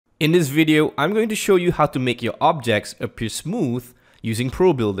In this video, I'm going to show you how to make your objects appear smooth using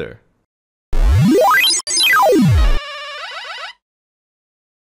ProBuilder.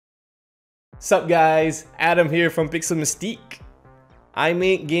 Sup guys, Adam here from MYSTIQUE. I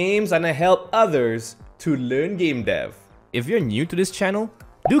make games and I help others to learn game dev. If you're new to this channel,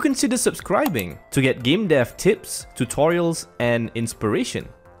 do consider subscribing to get game dev tips, tutorials, and inspiration.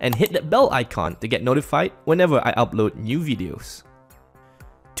 And hit that bell icon to get notified whenever I upload new videos.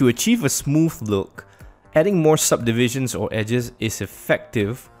 To achieve a smooth look, adding more subdivisions or edges is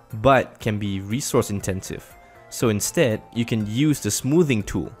effective but can be resource intensive. So instead, you can use the smoothing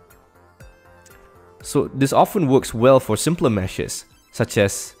tool. So this often works well for simpler meshes, such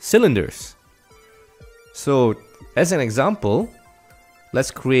as cylinders. So as an example, let's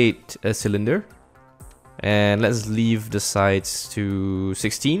create a cylinder and let's leave the sides to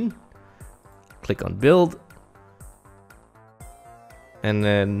 16. Click on build. And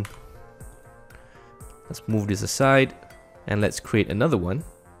then let's move this aside and let's create another one.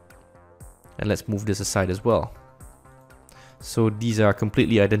 And let's move this aside as well. So these are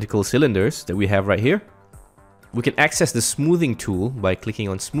completely identical cylinders that we have right here. We can access the smoothing tool by clicking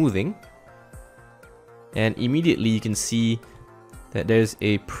on smoothing. And immediately you can see that there's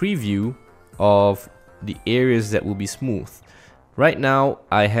a preview of the areas that will be smooth. Right now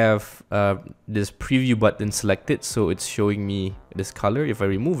I have this preview button selected, so it's showing me this color. If I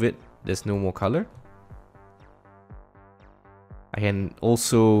remove it, there's no more color. I can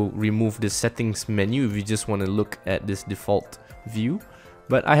also remove the settings menu if you just want to look at this default view,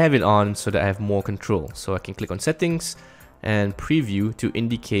 but I have it on so that I have more control. So I can click on settings and preview to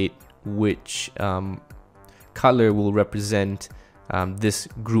indicate which color will represent this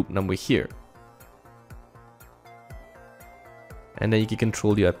group number here. And then you can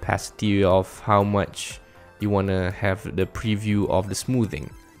control the opacity of how much you want to have the preview of the smoothing.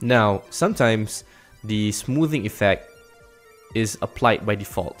 Now, sometimes the smoothing effect is applied by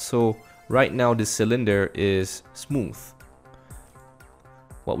default. So right now this cylinder is smooth.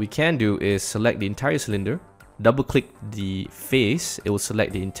 What we can do is select the entire cylinder, double click the face, it will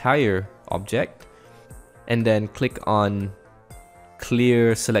select the entire object, and then click on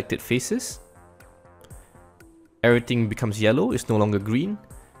clear selected faces. Everything becomes yellow, it's no longer green,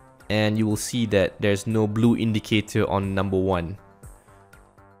 and you will see that there's no blue indicator on number 1.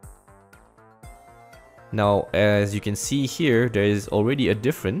 Now, as you can see here, there is already a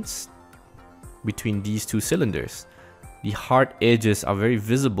difference between these two cylinders. The hard edges are very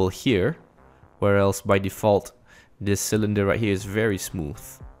visible here, whereas by default, this cylinder right here is very smooth.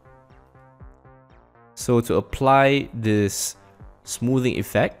 So to apply this smoothing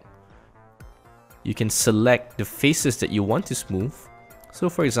effect, you can select the faces that you want to smooth. So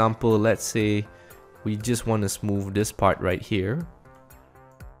for example, let's say we just want to smooth this part right here.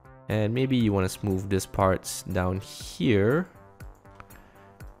 And maybe you want to smooth this parts down here.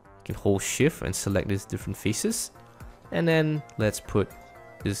 You can hold shift and select these different faces. And then let's put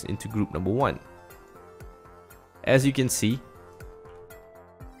this into group number 1. As you can see,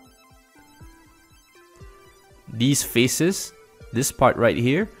 these faces, this part right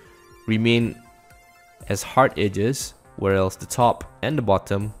here, remain as hard edges, whereas the top and the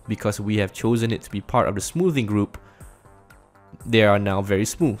bottom, because we have chosen it to be part of the smoothing group, they are now very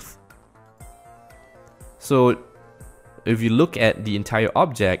smooth. So if you look at the entire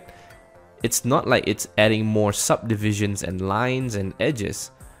object, it's not like it's adding more subdivisions and lines and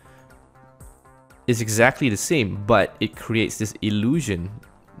edges. It's exactly the same, but it creates this illusion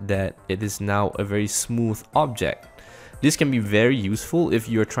that it is now a very smooth object. This can be very useful if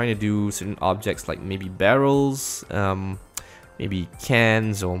you're trying to do certain objects like maybe barrels, maybe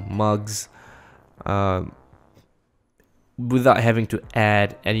cans or mugs, without having to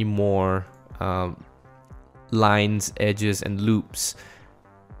add any more lines, edges, and loops.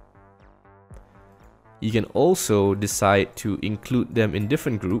 You can also decide to include them in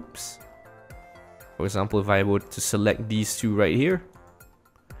different groups. For example, if I were to select these two right here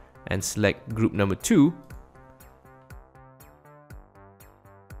and select group number 2,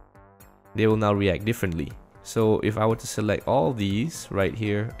 they will now react differently. So if I were to select all these right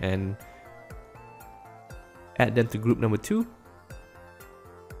here and add them to group number 2,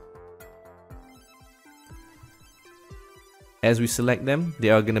 as we select them, they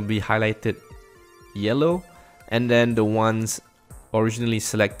are going to be highlighted yellow, and then the ones originally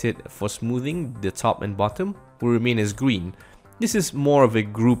selected for smoothing, the top and bottom, will remain as green. This is more of a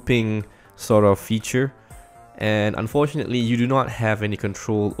grouping sort of feature, and unfortunately you do not have any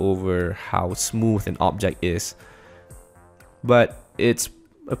control over how smooth an object is, but it's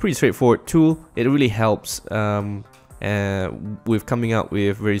a pretty straightforward tool. It really helps with coming out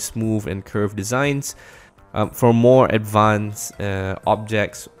with very smooth and curved designs. For more advanced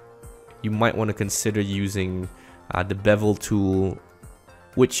objects, you might want to consider using the bevel tool,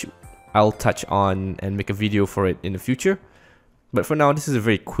 which I'll touch on and make a video for it in the future. But for now, this is a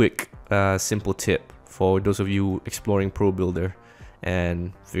very quick, simple tip for those of you exploring ProBuilder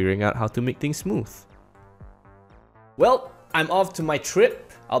and figuring out how to make things smooth. Well, I'm off to my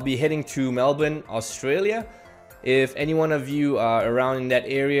trip. I'll be heading to Melbourne, Australia. If any one of you are around in that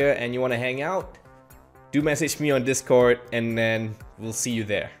area and you want to hang out, do message me on Discord and then we'll see you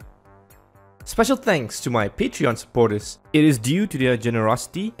there. Special thanks to my Patreon supporters. It is due to their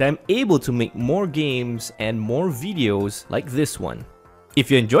generosity that I'm able to make more games and more videos like this one.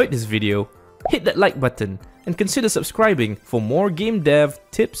 If you enjoyed this video, hit that like button and consider subscribing for more game dev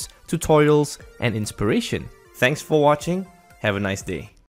tips, tutorials, and inspiration. Thanks for watching. Have a nice day.